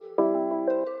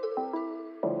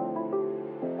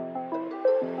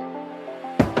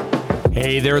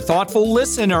Hey there, thoughtful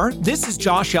listener. This is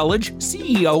Josh Elledge,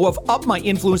 CEO of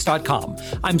UpMyInfluence.com.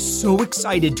 I'm so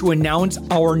excited to announce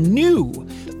our new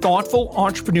Thoughtful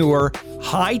Entrepreneur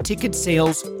high-ticket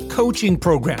sales coaching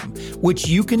program, which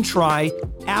you can try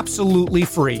absolutely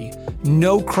free.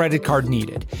 No credit card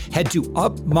needed. Head to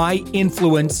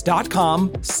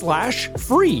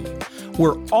UpMyInfluence.com/free.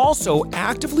 We're also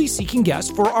actively seeking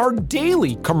guests for our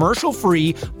daily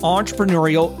commercial-free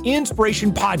entrepreneurial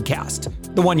inspiration podcast,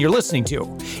 the one you're listening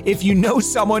to. If you know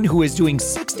someone who is doing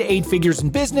 6 to 8 figures in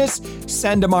business,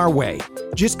 send them our way.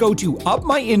 Just go to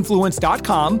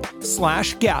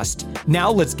UpMyInfluence.com/guest.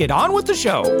 Now let's get on with the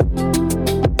show.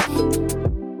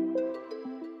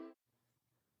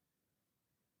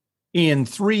 In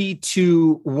 3,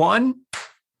 2, 1.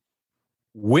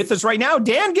 With us right now,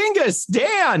 Dan Gingiss.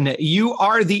 Dan, you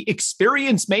are the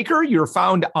experience maker. You're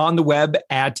found on the web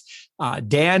at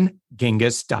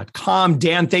dangingiss.com.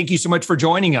 Dan, thank you so much for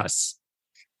joining us.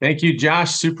 Thank you,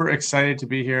 Josh. Super excited to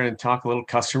be here and talk a little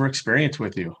customer experience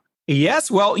with you.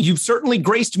 Yes, well, you've certainly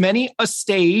graced many a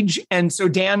stage. And so,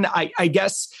 Dan, I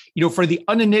guess, for the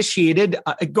uninitiated,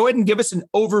 go ahead and give us an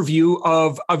overview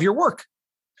of your work.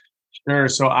 Sure.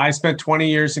 So I spent 20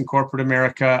 years in corporate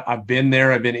America. I've been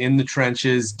there. I've been in the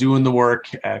trenches doing the work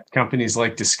at companies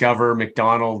like Discover,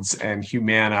 McDonald's, and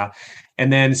Humana.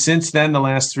 And then since then, the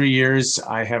last 3 years,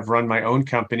 I have run my own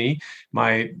company.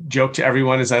 My joke to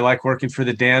everyone is I like working for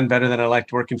the Dan better than I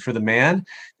liked working for the man.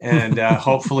 And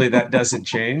hopefully that doesn't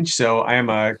change. So I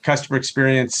am a customer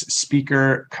experience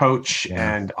speaker, coach,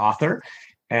 and author.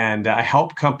 And I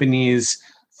help companies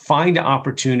find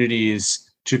opportunities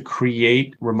to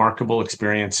create remarkable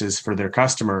experiences for their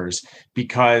customers,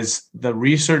 because the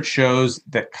research shows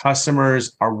that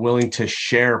customers are willing to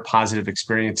share positive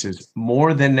experiences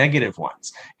more than negative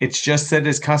ones. It's just that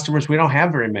as customers, we don't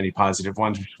have very many positive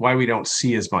ones, which is why we don't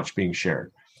see as much being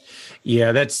shared.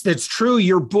 Yeah, that's true.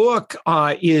 Your book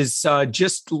is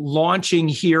just launching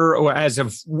here as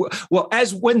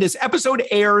when this episode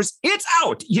airs, it's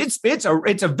out.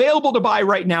 It's available to buy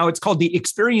right now. It's called The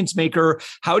Experience Maker: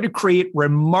 How to Create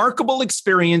Remarkable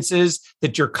Experiences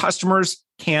That Your Customers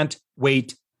Can't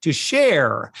Wait to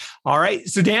Share. All right.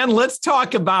 So Dan, let's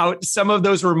talk about some of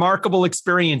those remarkable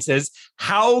experiences.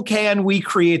 How can we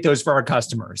create those for our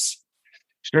customers?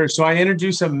 Sure. So I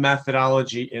introduce a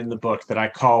methodology in the book that I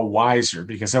call WISER,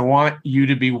 because I want you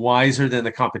to be wiser than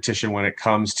the competition when it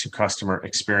comes to customer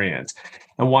experience.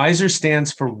 And WISER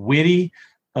stands for witty,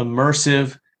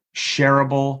 immersive,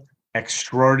 shareable,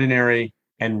 extraordinary,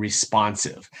 and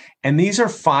responsive. And these are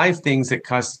 5 things that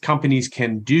companies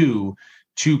can do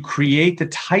to create the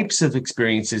types of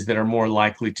experiences that are more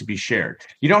likely to be shared.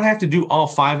 You don't have to do all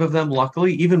 5 of them.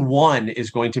 Luckily, even one is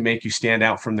going to make you stand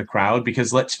out from the crowd,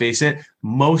 because let's face it,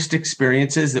 most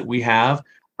experiences that we have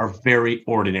are very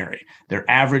ordinary. They're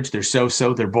average, they're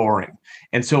so-so, they're boring.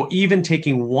 And so even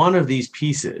taking one of these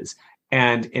pieces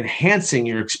and enhancing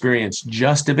your experience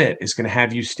just a bit is going to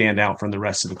have you stand out from the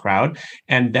rest of the crowd.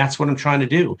 And that's what I'm trying to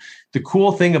do. The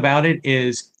cool thing about it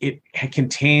is it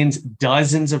contains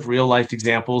dozens of real life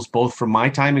examples, both from my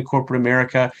time in corporate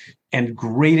America and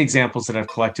great examples that I've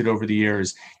collected over the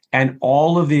years. And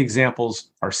all of the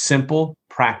examples are simple,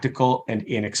 practical, and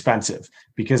inexpensive.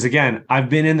 Because again, I've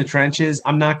been in the trenches.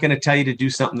 I'm not going to tell you to do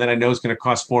something that I know is going to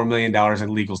cost $4 million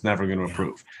and legal's never going to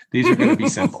approve. These are going to be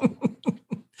simple.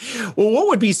 Well, what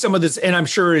would be some of this? And I'm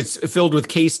sure it's filled with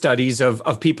case studies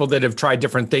of people that have tried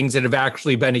different things that have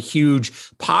actually been a huge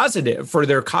positive for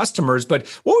their customers. But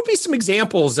what would be some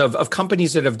examples of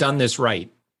companies that have done this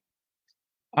right?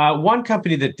 One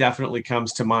company that definitely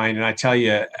comes to mind, and I tell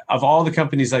you, of all the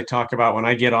companies I talk about, when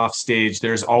I get off stage,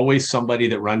 there's always somebody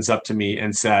that runs up to me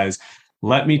and says,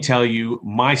 let me tell you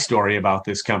my story about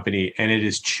this company, and it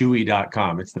is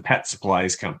Chewy.com. It's the pet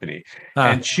supplies company.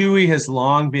 And Chewy has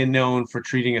long been known for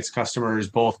treating its customers,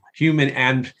 both human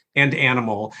and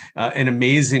animal, in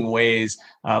amazing ways.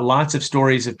 Lots of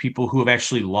stories of people who have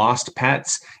actually lost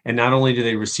pets, and not only do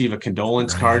they receive a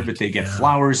condolence card, but they get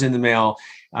flowers in the mail.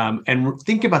 And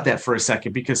think about that for a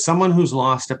second, because someone who's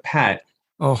lost a pet,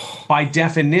 by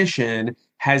definition,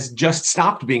 has just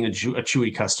stopped being a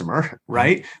Chewy customer,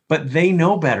 right? But they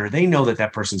know better. They know that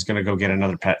that person's going to go get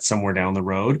another pet somewhere down the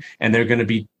road, and they're going to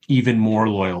be even more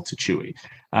loyal to Chewy.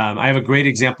 I have a great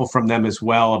example from them as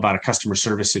well about a customer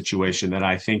service situation that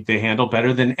I think they handle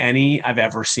better than any I've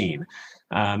ever seen.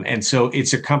 And so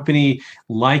it's a company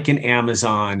like an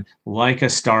Amazon, like a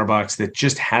Starbucks, that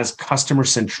just has customer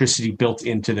centricity built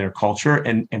into their culture,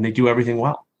 and they do everything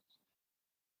well.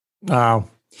 Wow.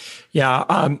 Yeah.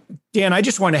 Dan, I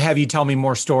just want to have you tell me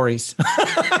more stories.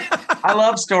 I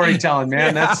love storytelling,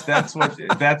 man.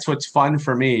 That's what's fun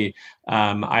for me.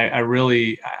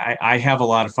 I have a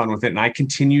lot of fun with it, and I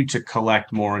continue to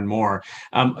collect more and more.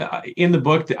 In the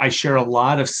book, I share a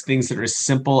lot of things that are as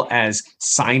simple as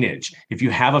signage. If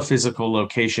you have a physical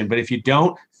location, but if you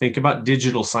don't, think about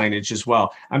digital signage as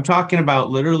well. I'm talking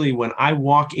about literally when I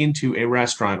walk into a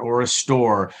restaurant or a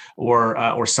store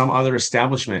or some other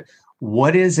establishment.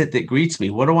 What is it that greets me?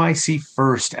 What do I see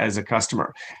first as a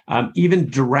customer?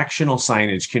 Even directional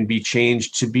signage can be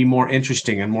changed to be more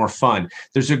interesting and more fun.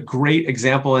 There's a great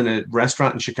example in a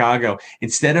restaurant in Chicago.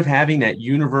 Instead of having that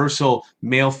universal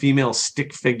male-female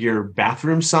stick figure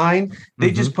bathroom sign,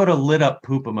 they just put a lit up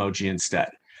poop emoji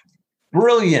instead.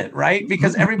 Brilliant, right?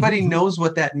 Because everybody knows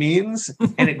what that means,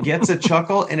 and it gets a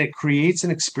chuckle, and it creates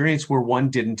an experience where one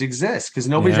didn't exist, because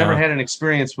nobody's ever had an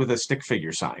experience with a stick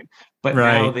figure sign. But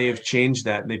now they've changed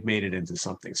that and they've made it into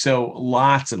something. So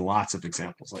lots and lots of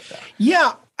examples like that.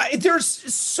 Yeah, there's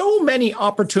so many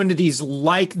opportunities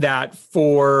like that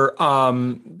for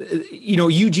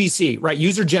UGC, right?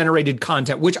 User generated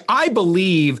content, which I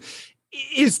believe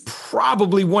is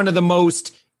probably one of the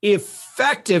most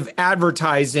effective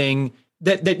advertising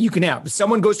that you can have.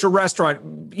 Someone goes to a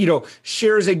restaurant,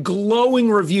 shares a glowing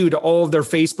review to all of their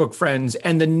Facebook friends,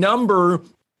 and the number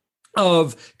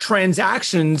of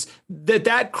transactions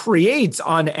that creates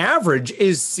on average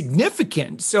is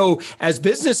significant. So as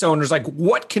business owners, like,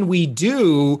 what can we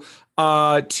do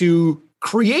to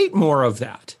create more of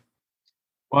that?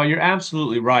 Well, you're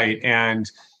absolutely right. And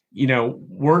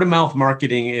word of mouth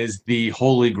marketing is the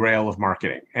holy grail of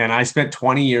marketing. And I spent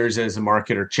 20 years as a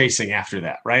marketer chasing after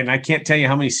that, right? And I can't tell you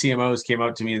how many CMOs came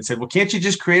out to me and said, well, can't you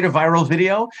just create a viral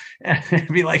video? And I'd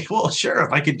be like, well, sure,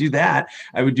 if I could do that,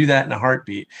 I would do that in a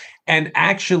heartbeat. And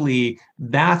actually,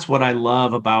 that's what I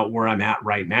love about where I'm at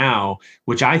right now,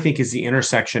 which I think is the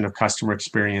intersection of customer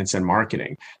experience and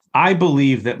marketing. I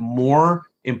believe that more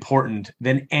important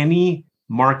than any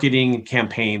marketing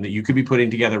campaign that you could be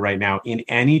putting together right now in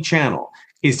any channel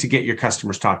is to get your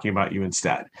customers talking about you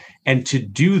instead. And to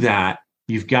do that,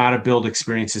 you've got to build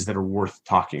experiences that are worth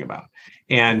talking about.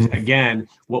 And again,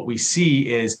 what we see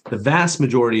is the vast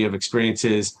majority of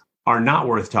experiences are not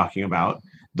worth talking about.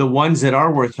 The ones that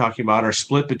are worth talking about are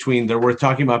split between they're worth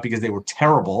talking about because they were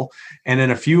terrible, and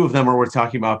then a few of them are worth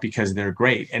talking about because they're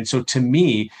great. And so to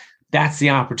me, that's the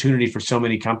opportunity for so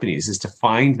many companies, is to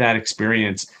find that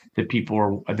experience that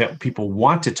people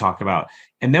want to talk about.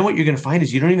 And then what you're going to find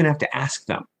is you don't even have to ask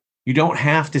them. You don't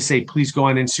have to say, please go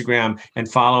on Instagram and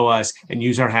follow us and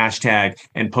use our hashtag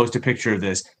and post a picture of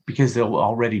this, because they'll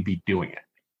already be doing it.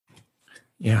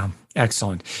 Yeah,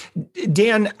 excellent.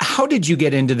 Dan, how did you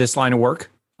get into this line of work?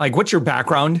 Like, what's your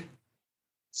background?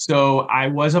 So I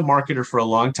was a marketer for a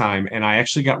long time, and I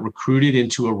actually got recruited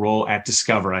into a role at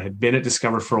Discover. I had been at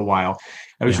Discover for a while.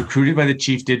 I was recruited by the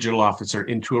chief digital officer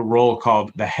into a role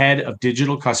called the head of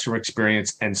digital customer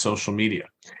experience and social media.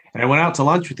 And I went out to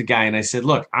lunch with the guy and I said,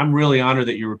 look, I'm really honored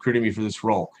that you're recruiting me for this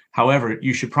role. However,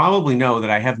 you should probably know that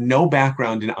I have no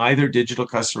background in either digital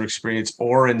customer experience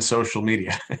or in social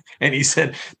media. And he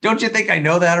said, don't you think I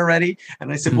know that already?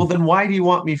 And I said, well, then why do you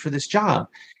want me for this job?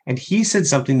 And he said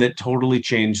something that totally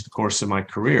changed the course of my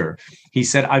career. He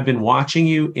said, I've been watching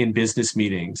you in business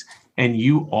meetings, and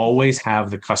you always have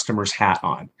the customer's hat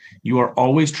on. You are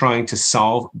always trying to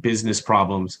solve business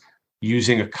problems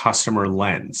using a customer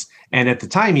lens. And at the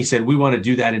time, he said, we want to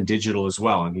do that in digital as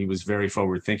well. And he was very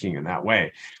forward thinking in that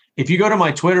way. If you go to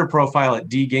my Twitter profile at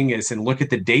Dan Gingiss and look at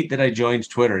the date that I joined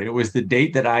Twitter, it was the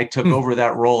date that I took over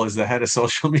that role as the head of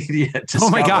social media at Discover. Oh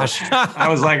my gosh. I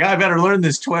was like, I better learn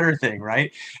this Twitter thing,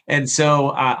 right? And so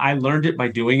I learned it by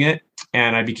doing it,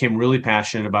 and I became really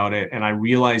passionate about it. And I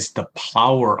realized the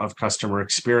power of customer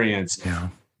experience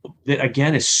that,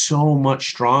 again, is so much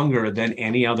stronger than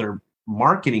any other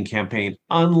marketing campaign,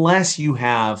 unless you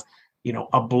have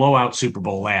a blowout Super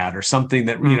Bowl ad or something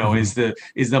that,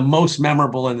 is the most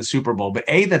memorable in the Super Bowl. But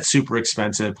A, that's super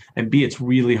expensive, and B, it's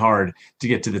really hard to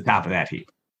get to the top of that heap.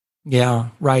 Yeah,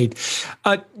 right.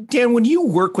 Dan, when you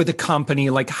work with a company,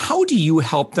 like, how do you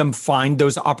help them find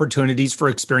those opportunities for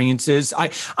experiences?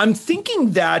 I'm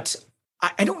thinking that,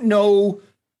 I don't know.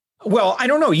 Well, I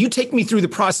don't know. You take me through the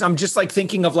process. I'm just like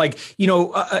thinking of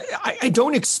I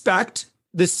don't expect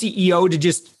the CEO to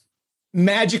just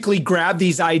magically grab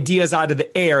these ideas out of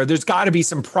the air. There's got to be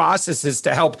some processes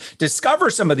to help discover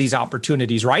some of these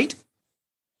opportunities, right?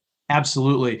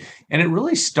 Absolutely. And it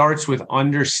really starts with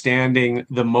understanding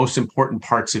the most important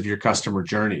parts of your customer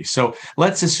journey. So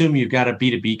let's assume you've got a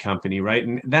B2B company, right?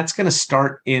 And that's going to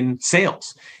start in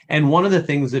sales. And one of the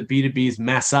things that B2Bs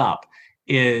mess up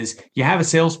is you have a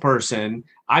salesperson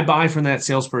I buy from that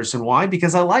salesperson. Why?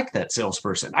 Because I like that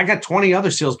salesperson. I got 20 other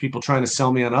salespeople trying to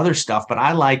sell me on other stuff, but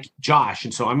I like Josh.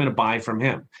 And so I'm going to buy from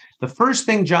him. The first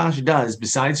thing Josh does,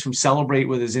 besides from celebrate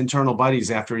with his internal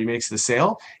buddies after he makes the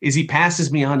sale, is he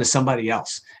passes me on to somebody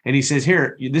else. And he says,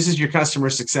 here, this is your customer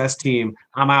success team.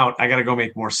 I'm out. I got to go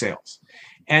make more sales.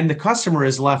 And the customer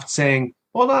is left saying,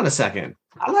 hold on a second.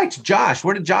 I liked Josh.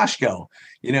 Where did Josh go?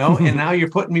 And now you're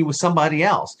putting me with somebody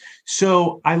else.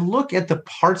 So I look at the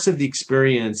parts of the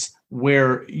experience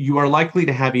where you are likely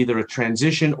to have either a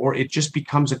transition or it just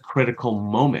becomes a critical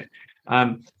moment.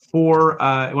 When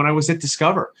I was at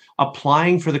Discover,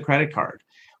 applying for the credit card,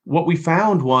 what we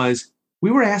found was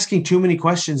we were asking too many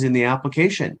questions in the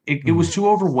application. It was too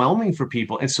overwhelming for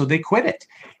people. And so they quit it.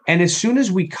 And as soon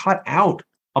as we cut out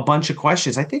a bunch of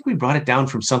questions, I think we brought it down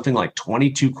from something like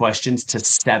 22 questions to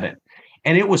 7.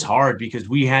 And it was hard because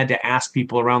we had to ask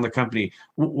people around the company,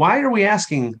 why are we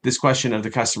asking this question of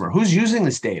the customer? Who's using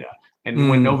this data? And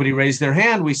when nobody raised their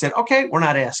hand, we said, okay, we're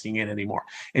not asking it anymore.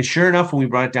 And sure enough, when we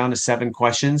brought it down to 7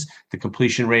 questions, the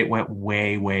completion rate went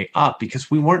way, way up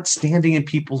because we weren't standing in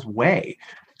people's way.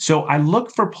 So I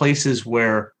look for places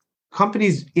where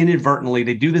companies inadvertently,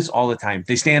 they do this all the time.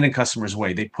 They stand in customers'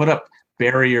 way. They put up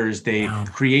barriers. They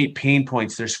create pain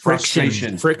points. There's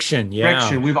frustration. Friction.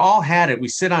 We've all had it. We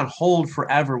sit on hold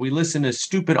forever. We listen to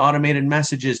stupid automated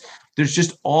messages. There's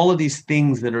just all of these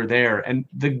things that are there. And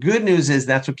the good news is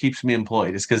that's what keeps me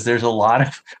employed, is because there's a lot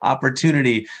of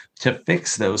opportunity to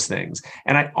fix those things.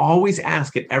 And I always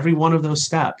ask at every one of those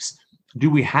steps, do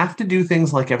we have to do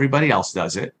things like everybody else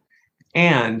does it?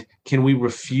 And can we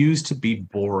refuse to be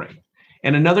boring?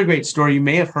 And another great story, you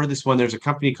may have heard this one. There's a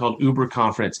company called Uber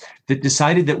Conference that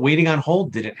decided that waiting on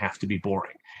hold didn't have to be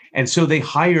boring. And so they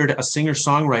hired a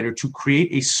singer-songwriter to create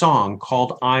a song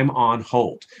called I'm on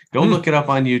Hold. Go look it up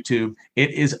on YouTube.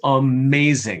 It is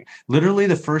amazing. Literally,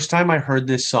 the first time I heard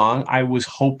this song, I was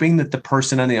hoping that the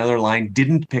person on the other line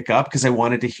didn't pick up because I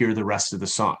wanted to hear the rest of the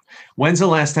song. When's the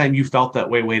last time you felt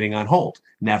that way waiting on hold?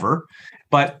 Never.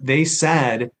 But they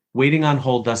said, waiting on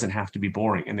hold doesn't have to be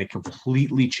boring, and they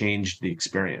completely changed the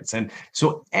experience. And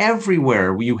so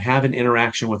everywhere where you have an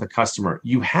interaction with a customer,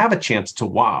 you have a chance to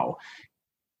wow.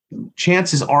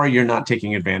 Chances are you're not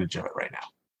taking advantage of it right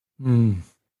now.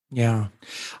 Yeah.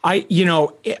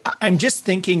 I'm just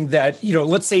thinking that,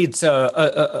 let's say it's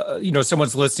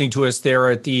someone's listening to us.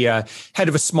 They're at the head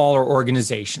of a smaller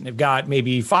organization. They've got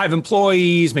maybe 5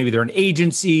 employees, maybe they're an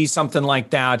agency, something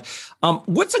like that.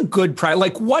 What's a good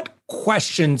what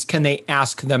questions can they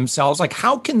ask themselves? Like,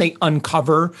 how can they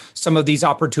uncover some of these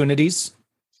opportunities?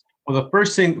 Well,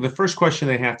 the first question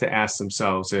they have to ask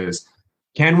themselves is,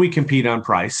 can we compete on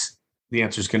price? The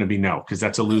answer is going to be no, because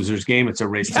that's a loser's game. It's a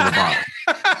race to the bottom.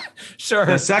 Sure.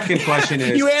 The second question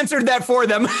is, you answered that for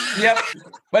them. Yep.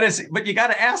 But you got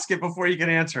to ask it before you can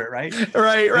answer it, right?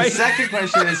 Right. The second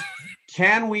question is,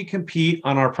 can we compete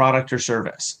on our product or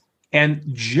service? And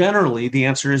generally, the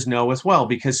answer is no as well,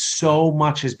 because so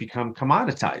much has become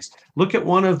commoditized. Look at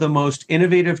one of the most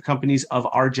innovative companies of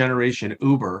our generation,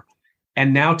 Uber.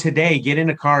 And now today, get in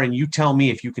a car and you tell me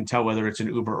if you can tell whether it's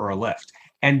an Uber or a Lyft.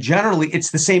 And generally, it's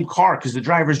the same car because the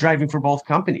driver's driving for both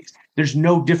companies. There's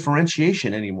no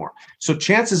differentiation anymore. So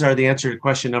chances are the answer to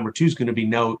question number 2 is going to be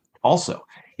no also.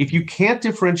 If you can't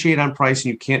differentiate on price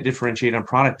and you can't differentiate on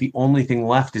product, the only thing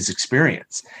left is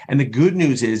experience. And the good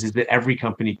news is that every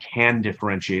company can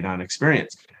differentiate on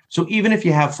experience. So even if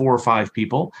you have 4 or 5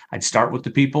 people, I'd start with the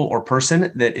people or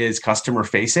person that is customer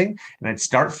facing, and I'd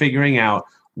start figuring out,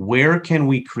 where can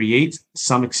we create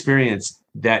some experience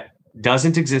that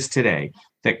doesn't exist today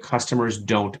that customers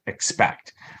don't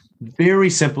expect? Very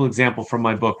simple example from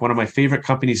my book. One of my favorite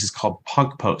companies is called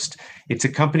Punk Post. It's a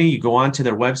company, you go onto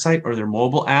their website or their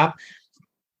mobile app,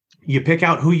 you pick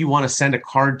out who you want to send a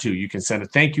card to. You can send a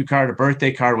thank you card, a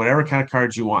birthday card, whatever kind of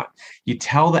cards you want. You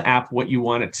tell the app what you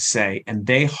want it to say, and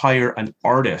they hire an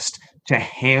artist to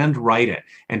hand write it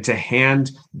and to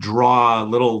hand draw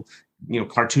little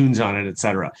cartoons on it,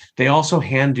 etc. They also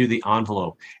hand do the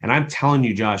envelope. And I'm telling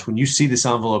you, Josh, when you see this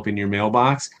envelope in your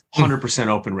mailbox, 100%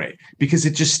 open rate, because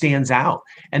it just stands out.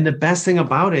 And the best thing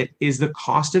about it is the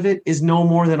cost of it is no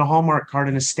more than a Hallmark card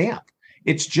and a stamp.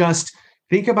 It's just,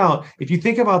 if you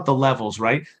think about the levels,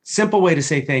 right? Simple way to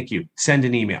say thank you, send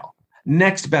an email.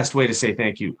 Next best way to say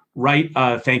thank you, write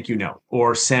a thank you note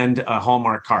or send a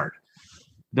Hallmark card.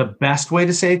 The best way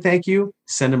to say thank you,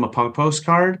 send them a Punk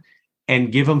postcard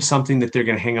and give them something that they're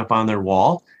going to hang up on their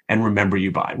wall and remember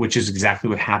you by, which is exactly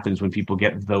what happens when people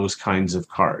get those kinds of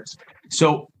cards.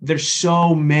 So there's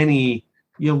so many,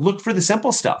 look for the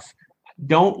simple stuff.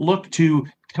 Don't look to,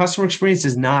 customer experience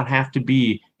does not have to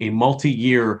be a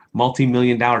multi-year,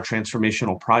 multi-million-dollar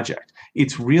transformational project.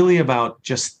 It's really about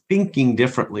just thinking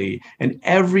differently. And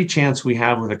every chance we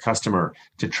have with a customer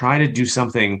to try to do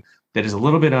something that is a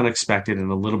little bit unexpected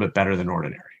and a little bit better than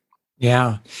ordinary.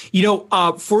 Yeah.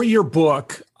 For your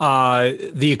book,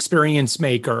 The Experience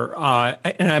Maker,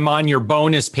 and I'm on your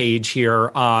bonus page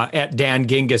here at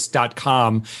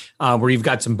dangingiss.com, where you've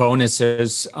got some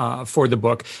bonuses for the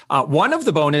book. One of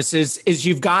the bonuses is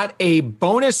you've got a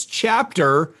bonus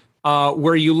chapter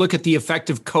where you look at the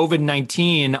effect of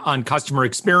COVID-19 on customer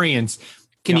experience.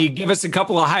 Can you give us a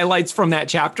couple of highlights from that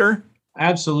chapter?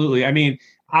 Absolutely. I mean,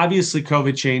 obviously,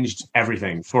 COVID changed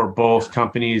everything for both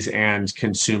companies and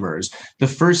consumers. The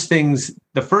first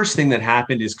thing that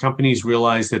happened is companies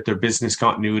realized that their business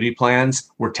continuity plans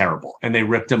were terrible, and they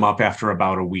ripped them up after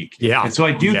about a week. Yeah. And so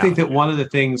I do think that one of the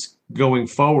things going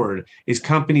forward is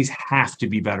companies have to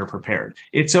be better prepared.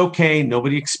 It's okay.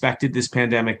 Nobody expected this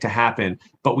pandemic to happen,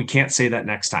 but we can't say that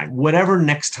next time. Whatever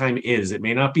next time is, it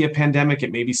may not be a pandemic,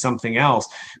 it may be something else,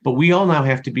 but we all now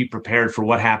have to be prepared for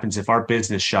what happens if our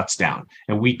business shuts down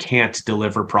and we can't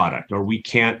deliver product or we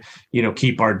can't,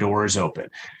 keep our doors open.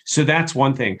 So that's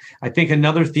one thing. I think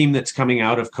another theme that's coming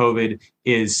out of COVID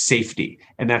is safety,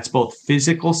 and that's both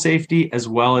physical safety as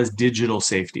well as digital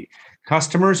safety.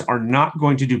 Customers are not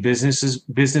going to do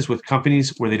business with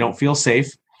companies where they don't feel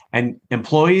safe, and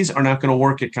employees are not going to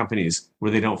work at companies where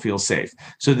they don't feel safe.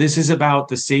 So this is about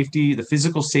the safety, the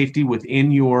physical safety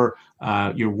within your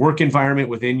work environment,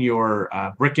 within your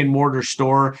brick and mortar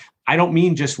store. I don't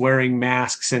mean just wearing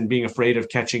masks and being afraid of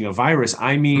catching a virus.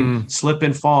 I mean slip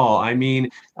and fall. I mean,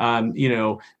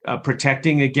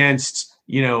 protecting against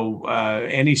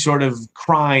any sort of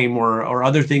crime or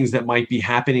other things that might be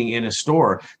happening in a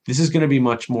store. This is going to be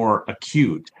much more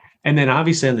acute. And then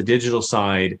obviously on the digital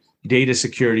side, data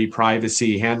security,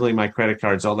 privacy, handling my credit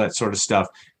cards, all that sort of stuff.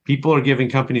 People are giving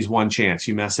companies one chance.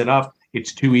 You mess it up,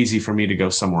 it's too easy for me to go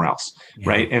somewhere else,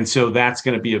 right? And so that's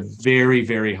going to be a very,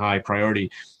 very high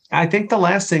priority. I think the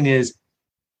last thing is,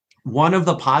 one of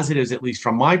the positives, at least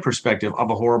from my perspective, of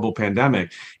a horrible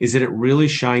pandemic is that it really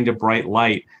shined a bright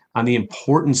light on the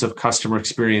importance of customer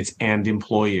experience and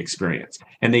employee experience.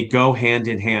 And they go hand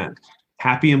in hand.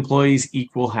 Happy employees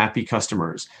equal happy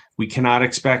customers. We cannot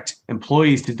expect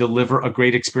employees to deliver a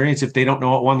great experience if they don't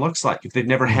know what one looks like, if they've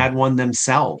never had one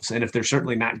themselves, and if they're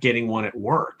certainly not getting one at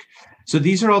work. So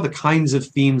these are all the kinds of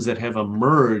themes that have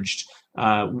emerged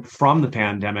from the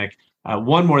pandemic.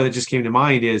 One more that just came to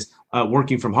mind is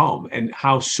working from home, and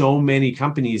how so many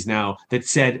companies now that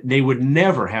said they would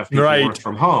never have people work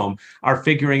from home are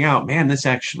figuring out, man, this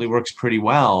actually works pretty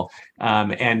well.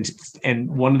 And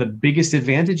one of the biggest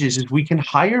advantages is we can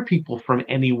hire people from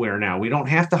anywhere now. We don't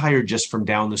have to hire just from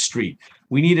down the street.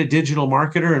 We need a digital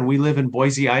marketer and we live in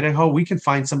Boise, Idaho. We can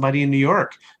find somebody in New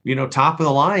York, top of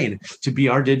the line to be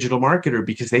our digital marketer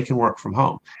because they can work from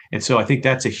home. And so I think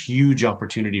that's a huge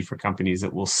opportunity for companies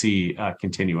that we'll see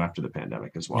continue after the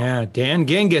pandemic as well. Yeah, Dan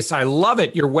Gingiss, I love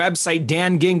it. Your website,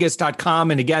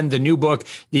 dangingiss.com. And again, the new book,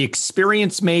 The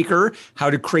Experience Maker, How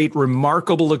to Create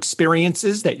Remarkable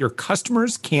Experiences That Your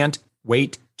Customers Can't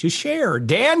Wait to Share.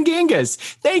 Dan Gingiss,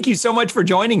 thank you so much for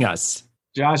joining us.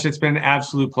 Josh, it's been an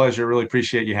absolute pleasure. Really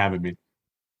appreciate you having me.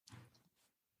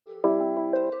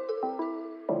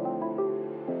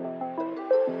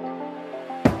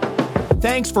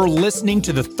 Thanks for listening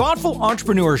to the Thoughtful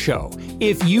Entrepreneur Show.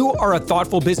 If you are a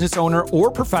thoughtful business owner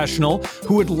or professional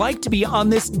who would like to be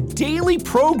on this daily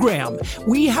program,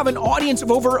 we have an audience of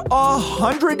over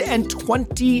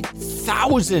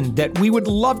 120,000 that we would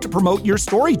love to promote your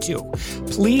story to.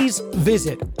 Please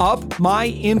visit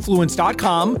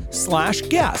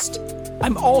upmyinfluence.com/guest.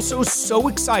 I'm also so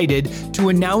excited to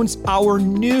announce our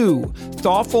new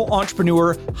Thoughtful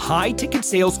Entrepreneur high-ticket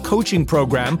sales coaching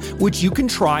program, which you can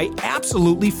try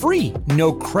absolutely free.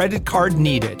 No credit card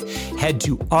needed. Head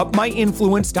to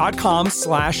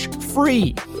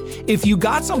upmyinfluence.com/free. If you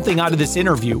got something out of this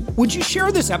interview, would you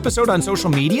share this episode on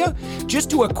social media? Just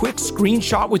do a quick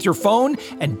screenshot with your phone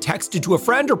and text it to a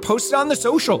friend or post it on the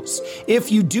socials.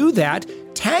 If you do that,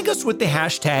 tag us with the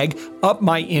hashtag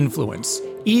UpMyInfluence.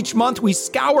 Each month, we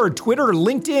scour Twitter,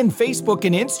 LinkedIn, Facebook,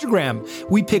 and Instagram.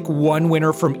 We pick one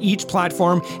winner from each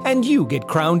platform, and you get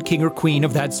crowned king or queen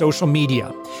of that social media.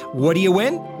 What do you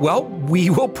win? Well, we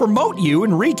will promote you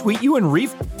and retweet you and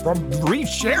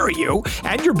reshare you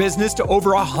and your business to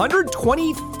over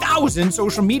 120,000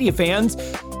 social media fans,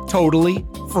 totally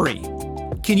free.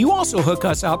 Can you also hook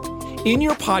us up in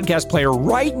your podcast player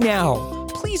right now?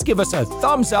 Please please give us a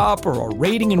thumbs up or a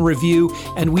rating and review,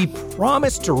 and we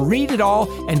promise to read it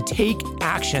all and take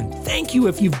action. Thank you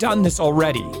if you've done this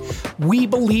already. We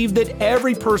believe that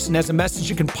every person has a message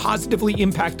that can positively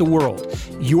impact the world.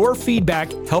 Your feedback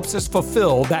helps us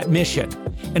fulfill that mission.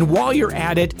 And while you're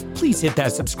at it, please hit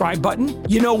that subscribe button.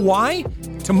 You know why?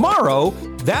 Tomorrow,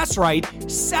 that's right,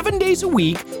 7 days a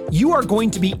week, you are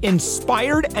going to be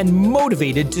inspired and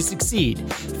motivated to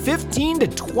succeed. 15 to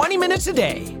 20 minutes a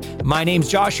day. My name's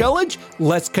Josh Elledge.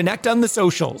 Let's connect on the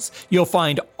socials. You'll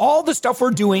find all the stuff we're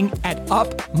doing at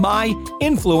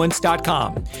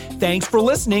upmyinfluence.com. Thanks for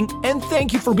listening, and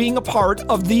thank you for being a part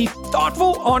of the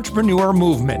Thoughtful Entrepreneur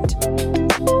Movement.